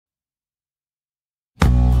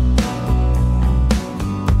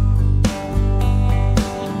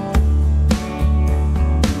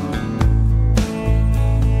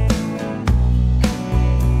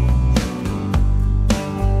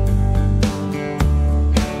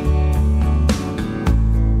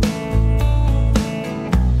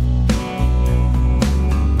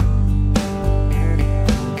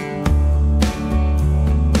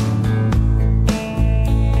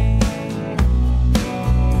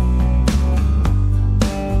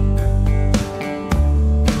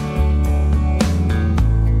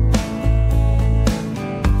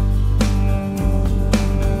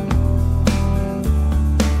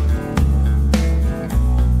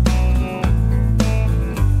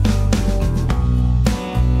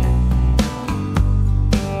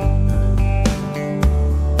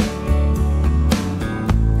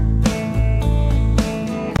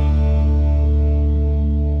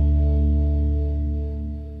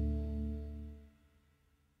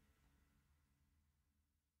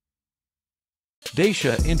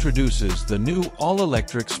Dacia introduces the new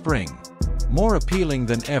all-electric Spring. More appealing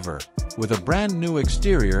than ever, with a brand new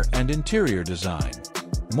exterior and interior design.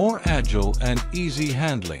 More agile and easy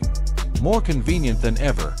handling. More convenient than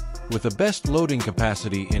ever, with the best loading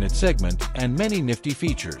capacity in its segment and many nifty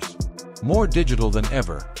features. More digital than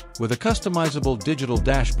ever, with a customizable digital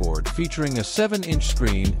dashboard featuring a 7-inch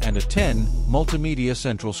screen and a 10 multimedia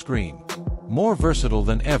central screen. More versatile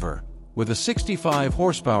than ever, with a 65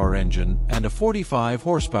 horsepower engine and a 45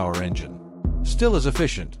 horsepower engine. Still as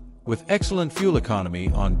efficient, with excellent fuel economy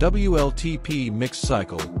on WLTP mixed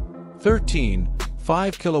cycle, 13,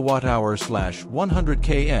 5 kWh/100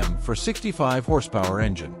 km for 65 horsepower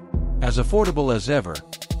engine. As affordable as ever,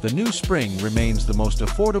 the new Spring remains the most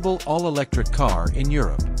affordable all-electric car in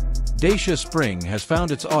Europe. Dacia Spring has found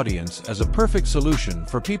its audience as a perfect solution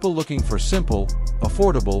for people looking for simple,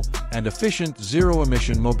 affordable, and efficient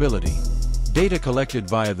zero-emission mobility. Data collected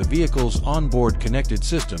via the vehicle's onboard connected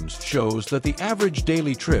systems shows that the average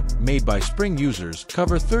daily trip made by Spring users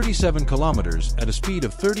cover 37 kilometers at a speed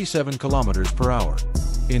of 37 kilometers per hour.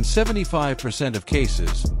 In 75% of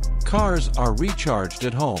cases, cars are recharged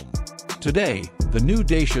at home. Today, the new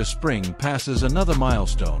Dacia Spring passes another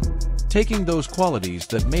milestone, taking those qualities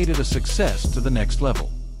that made it a success to the next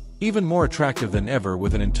level. Even more attractive than ever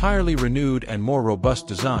with an entirely renewed and more robust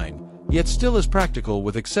design, yet still as practical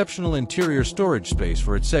with exceptional interior storage space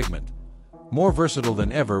for its segment. More versatile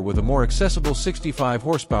than ever with a more accessible 65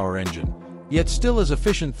 horsepower engine, yet still as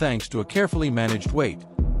efficient thanks to a carefully managed weight,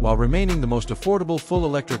 while remaining the most affordable full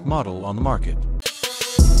electric model on the market.